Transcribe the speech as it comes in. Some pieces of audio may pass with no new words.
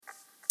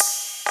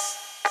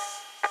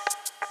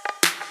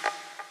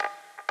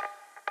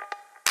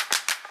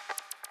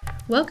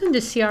Welcome to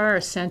CRR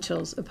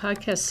Essentials, a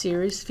podcast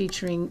series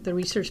featuring the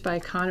research by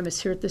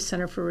economists here at the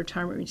Center for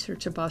Retirement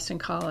Research at Boston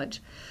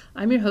College.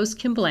 I'm your host,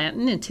 Kim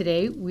Blanton, and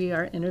today we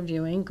are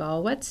interviewing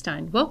Gal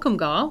Wettstein. Welcome,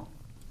 Gal.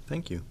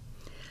 Thank you.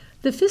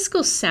 The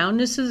fiscal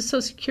soundness of the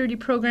Social Security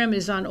program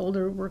is on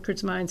older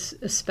workers' minds,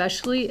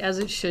 especially as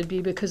it should be,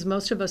 because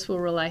most of us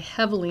will rely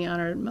heavily on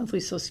our monthly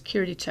Social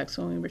Security checks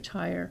when we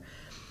retire.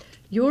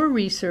 Your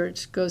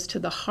research goes to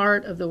the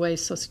heart of the way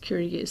Social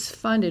Security is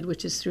funded,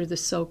 which is through the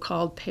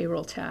so-called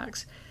payroll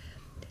tax.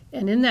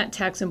 And in that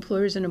tax,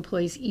 employers and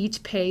employees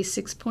each pay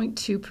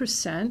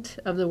 6.2%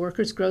 of the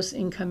worker's gross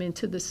income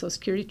into the Social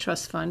Security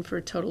Trust Fund for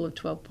a total of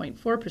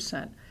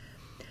 12.4%.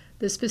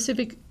 The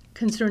specific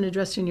concern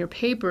addressed in your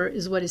paper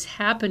is what is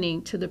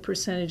happening to the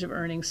percentage of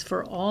earnings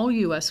for all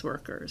U.S.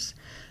 workers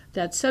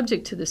that's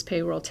subject to this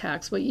payroll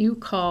tax, what you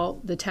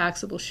call the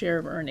taxable share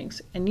of earnings.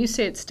 And you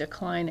say it's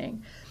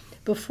declining.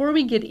 Before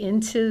we get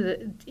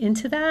into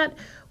that,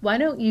 why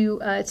don't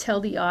you tell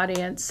the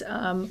audience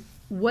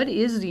what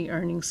is the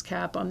earnings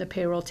cap on the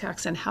payroll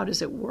tax and how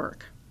does it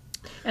work?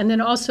 And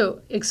then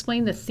also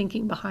explain the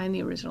thinking behind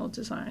the original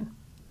design.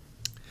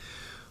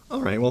 All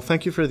right. Well,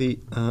 thank you for the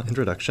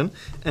introduction.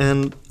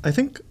 And I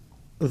think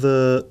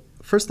the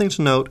first thing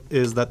to note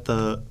is that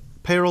the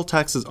payroll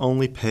tax is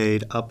only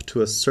paid up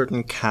to a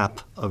certain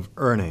cap of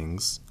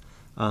earnings,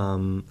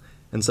 and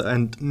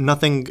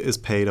nothing is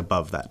paid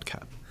above that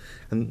cap.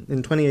 And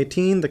in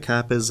 2018, the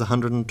cap is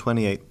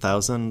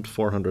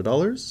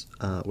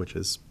 $128,400, which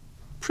is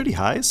pretty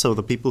high. So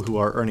the people who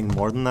are earning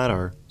more than that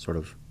are sort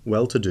of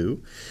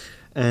well-to-do.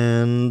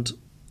 And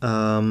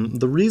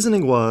the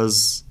reasoning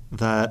was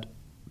that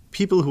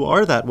people who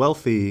are that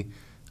wealthy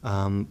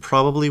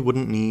probably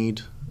wouldn't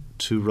need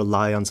to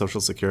rely on Social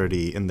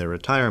Security in their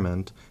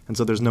retirement, and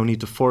so there's no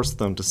need to force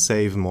them to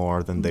save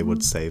more than they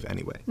would save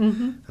anyway.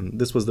 And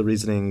this was the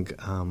reasoning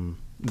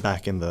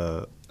back in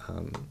the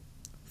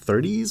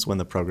 30s when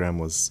the program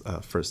was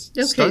first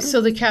started. Okay,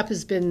 so the cap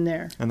has been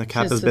there. And the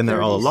cap has been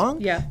there all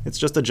along. Yeah. It's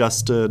just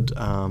adjusted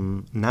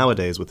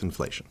nowadays with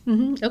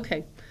inflation.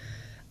 Okay.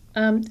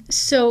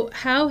 So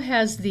how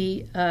has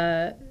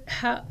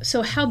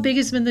how big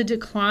has been the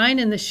decline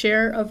in the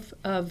share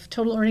of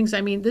total earnings?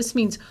 I mean, this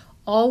means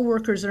all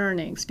workers'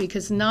 earnings,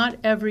 because not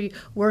every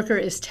worker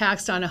is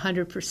taxed on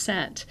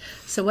 100%.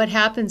 So what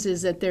happens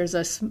is that there's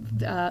a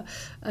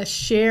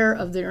share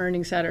of the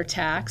earnings that are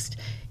taxed.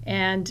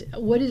 And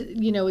what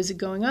is it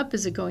going up?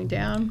 Is it going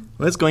down?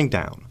 Well, it's going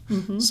down.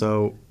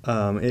 So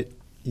it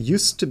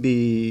used to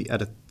be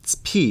at its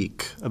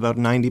peak about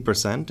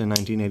 90% in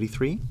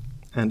 1983,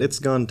 and it's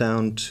gone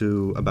down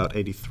to about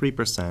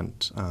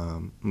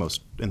 83%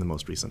 in the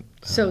most recent.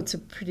 So it's a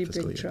pretty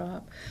big year.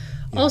 drop.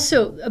 Yeah.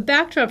 Also, a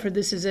backdrop for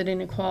this is that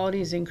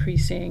inequality is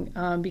increasing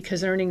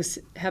because earnings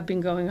have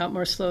been going up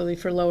more slowly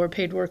for lower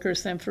paid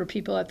workers than for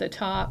people at the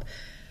top.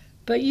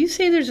 But you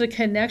say there's a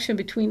connection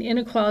between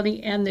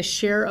inequality and the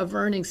share of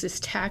earnings, this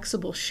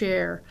taxable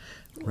share.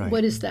 Right.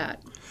 What is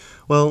that?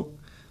 Well,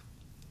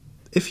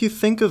 if you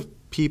think of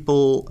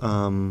people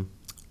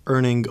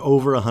earning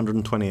over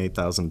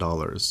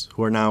 $128,000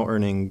 who are now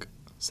earning,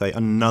 say,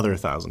 another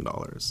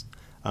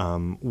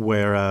 $1,000,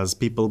 whereas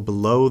people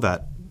below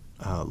that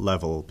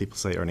level, people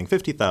say earning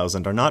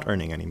 $50,000, are not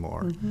earning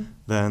anymore,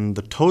 then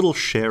the total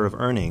share of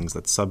earnings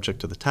that's subject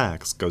to the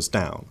tax goes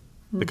down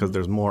because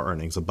there's more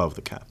earnings above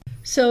the cap.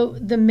 So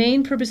the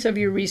main purpose of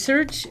your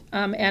research,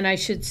 and I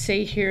should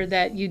say here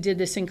that you did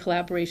this in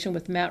collaboration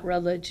with Matt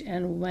Rutledge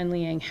and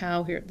Wenliang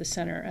Hao here at the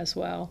center as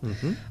well.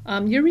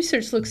 Your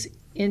research looks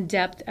in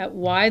depth at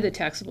why the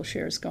taxable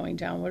share is going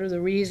down. What are the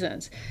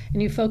reasons?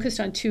 And you focused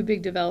on two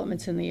big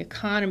developments in the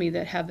economy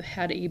that have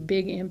had a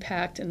big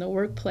impact in the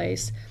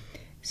workplace,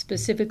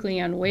 specifically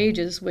on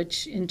wages,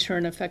 which in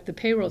turn affect the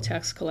payroll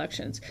tax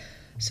collections.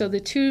 So the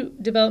two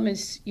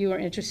developments you are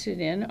interested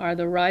in are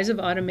the rise of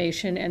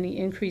automation and the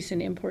increase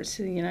in imports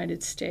to the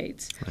United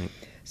States. Right.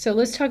 So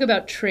let's talk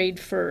about trade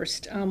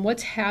first.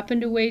 What's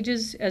happened to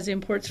wages as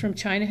imports from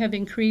China have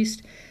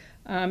increased?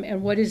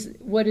 And what is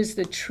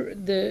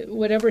the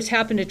whatever's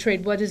happened to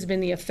trade, what has been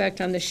the effect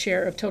on the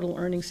share of total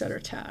earnings that are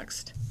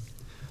taxed?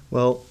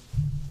 Well,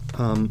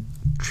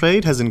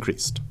 trade has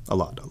increased a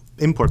lot.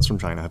 Imports from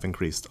China have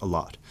increased a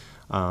lot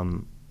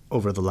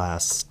over the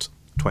last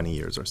 20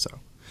 years or so.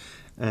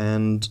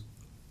 And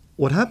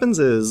what happens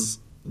is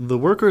the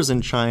workers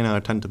in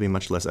China tend to be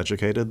much less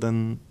educated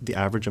than the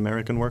average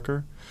American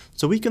worker.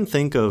 So we can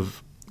think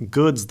of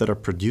goods that are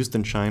produced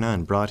in China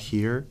and brought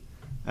here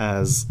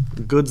as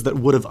goods that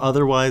would have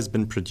otherwise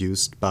been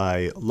produced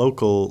by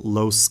local,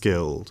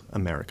 low-skilled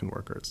American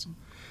workers.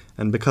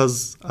 And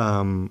because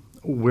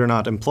we're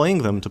not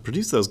employing them to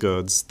produce those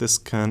goods, this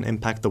can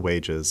impact the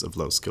wages of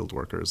low-skilled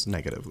workers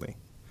negatively.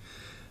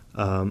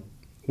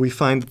 We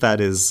find that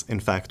is,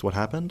 in fact, what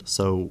happened.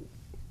 So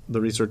the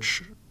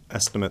research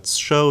estimates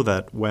show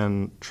that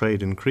when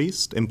trade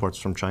increased, imports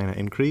from China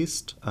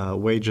increased,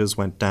 wages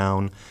went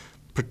down,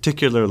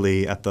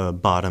 particularly at the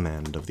bottom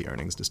end of the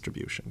earnings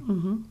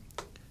distribution.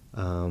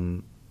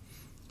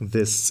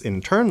 This,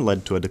 in turn,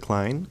 led to a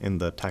decline in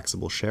the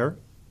taxable share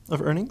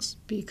of earnings.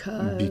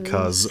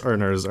 Because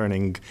Earners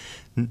earning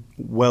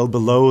well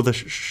below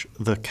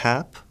the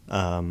cap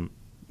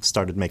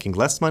started making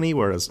less money,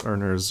 whereas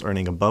earners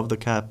earning above the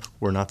cap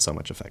were not so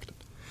much affected.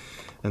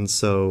 And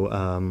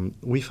so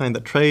we find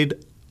that trade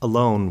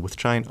alone with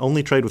China,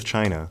 only trade with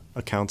China,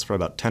 accounts for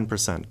about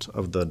 10%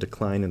 of the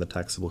decline in the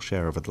taxable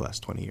share over the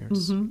last 20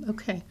 years.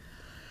 Okay.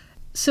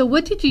 So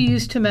what did you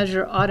use to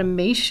measure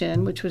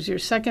automation, which was your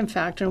second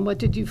factor, and what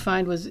did you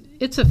find was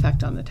its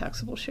effect on the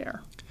taxable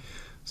share?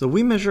 So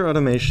we measure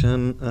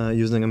automation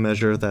using a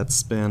measure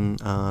that's been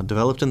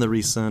developed in the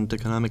recent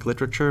economic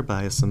literature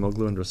by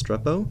Acemoglu and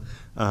Restrepo,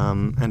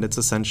 and it's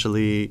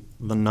essentially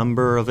the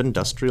number of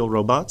industrial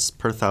robots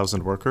per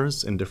 1,000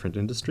 workers in different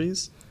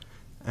industries.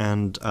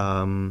 And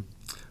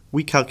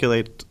we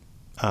calculate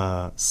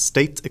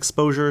state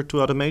exposure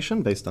to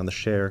automation based on the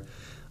share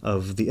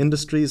of the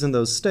industries in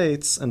those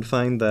states and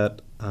find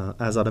that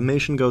as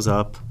automation goes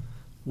up,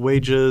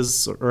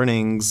 wages or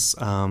earnings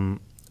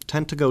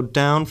tend to go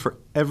down for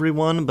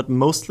everyone, but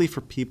mostly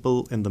for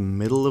people in the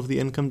middle of the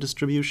income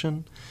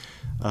distribution,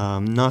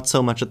 not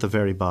so much at the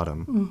very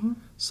bottom.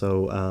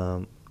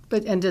 So,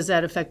 And does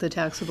that affect the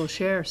taxable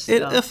share it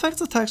still? affects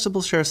the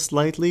taxable share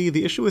slightly.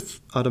 The issue with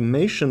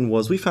automation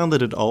was we found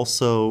that it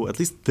also, at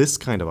least this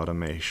kind of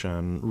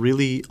automation,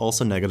 really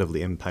also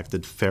negatively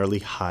impacted fairly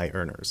high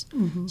earners.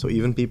 So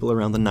even people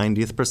around the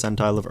 90th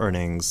percentile of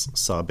earnings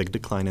saw a big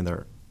decline in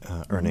their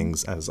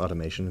earnings as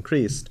automation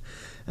increased.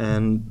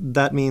 And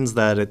that means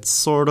that it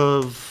sort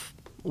of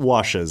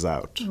washes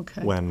out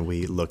when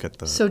we look at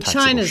the So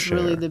taxable China's share.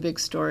 really the big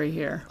story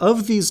here.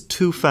 Of these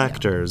two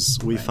factors,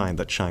 we find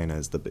that China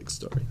is the big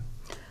story.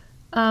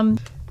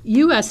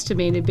 You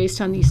estimated,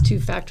 based on these two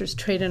factors,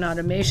 trade and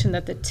automation,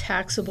 that the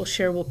taxable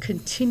share will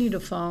continue to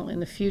fall in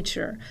the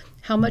future.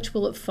 How much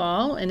will it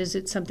fall, and is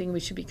it something we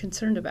should be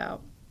concerned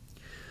about?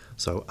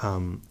 So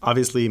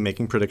obviously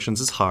making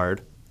predictions is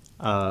hard.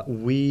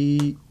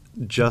 We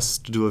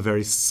just do a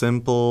very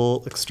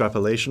simple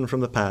extrapolation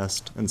from the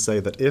past and say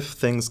that if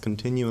things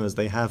continue as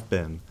they have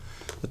been,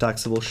 the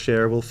taxable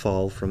share will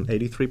fall from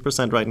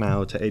 83% right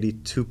now to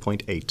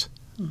 82.8,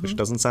 which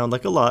doesn't sound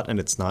like a lot, and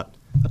it's not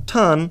a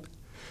ton,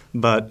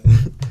 but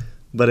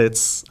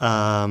it's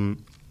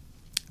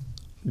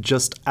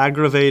just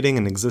aggravating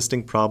an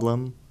existing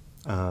problem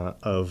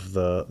of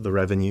the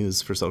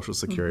revenues for Social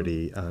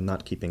Security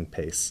not keeping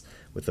pace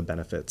with the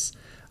benefits.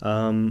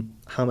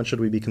 How much should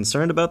we be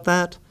concerned about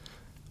that?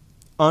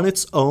 On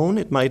its own,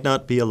 it might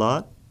not be a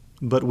lot,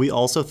 but we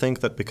also think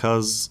that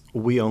because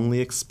we only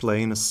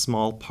explain a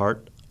small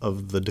part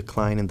of the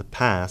decline in the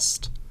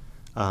past,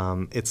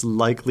 it's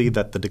likely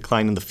that the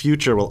decline in the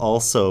future will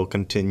also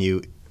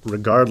continue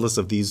regardless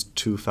of these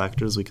two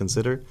factors we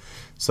consider.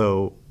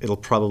 So it'll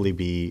probably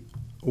be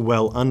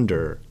well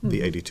under the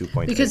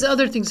 82.8. Because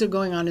other things are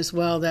going on as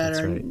well that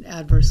That's are right.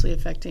 adversely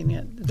affecting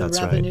it. The That's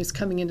right. revenues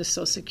coming into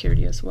Social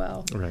Security as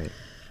well. Right.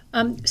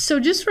 So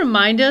just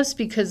remind us,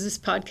 because this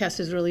podcast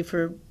is really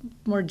for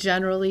more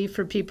generally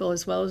for people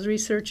as well as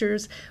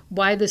researchers,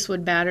 why this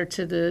would matter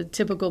to the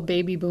typical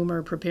baby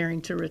boomer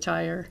preparing to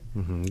retire.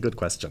 Good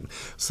question.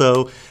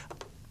 So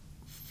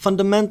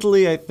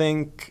fundamentally, I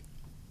think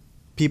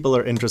people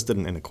are interested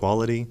in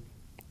inequality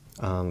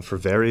for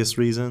various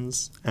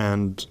reasons,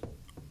 and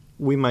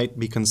we might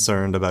be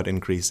concerned about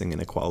increasing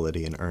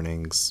inequality in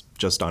earnings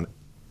just on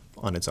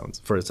its own,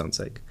 for its own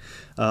sake.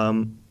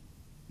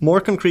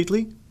 More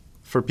concretely,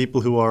 for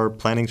people who are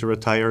planning to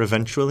retire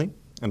eventually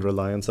and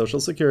rely on Social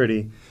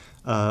Security,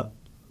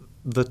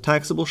 the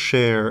taxable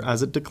share,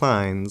 as it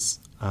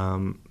declines,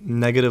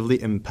 negatively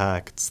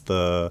impacts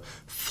the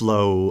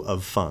flow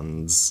of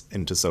funds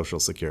into Social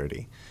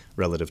Security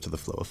relative to the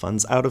flow of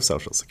funds out of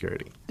Social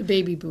Security. The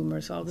baby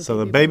boomers, So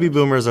the baby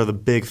boomers are the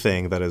big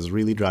thing that is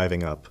really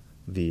driving up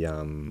the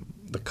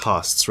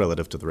costs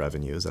relative to the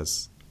revenues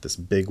as this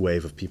big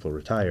wave of people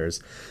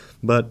retires.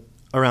 But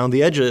around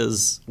the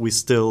edges, we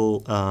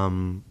still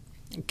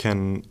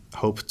can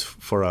hope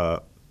for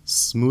a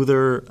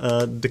smoother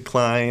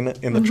decline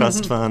in the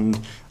trust fund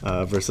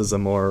versus a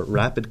more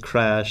rapid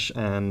crash,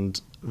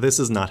 and this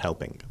is not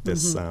helping.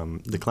 This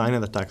decline in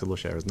the taxable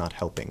share is not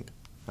helping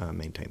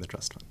maintain the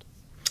trust fund.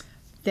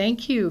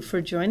 Thank you for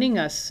joining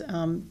us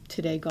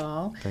today,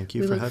 Gal. Thank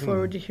you we for look having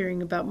forward me. to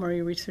hearing about more of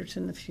your research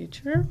in the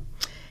future.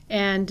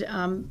 And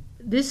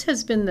this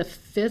has been the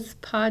 5th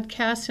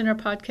podcast in our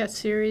podcast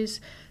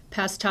series.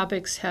 Past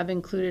topics have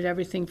included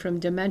everything from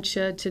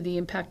dementia to the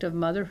impact of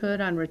motherhood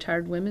on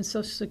retired women's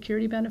Social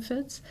Security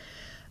benefits.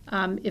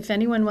 If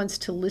anyone wants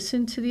to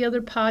listen to the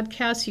other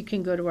podcasts, you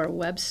can go to our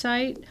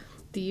website.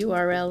 The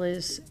URL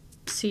is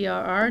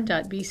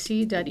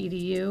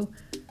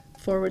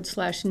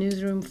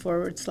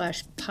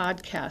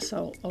crr.bc.edu/newsroom/podcast.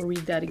 I'll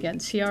read that again,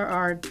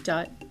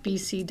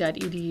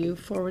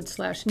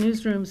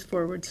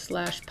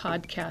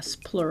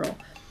 crr.bc.edu/newsrooms/podcasts, plural.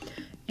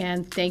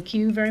 And thank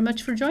you very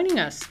much for joining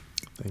us.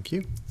 Thank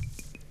you.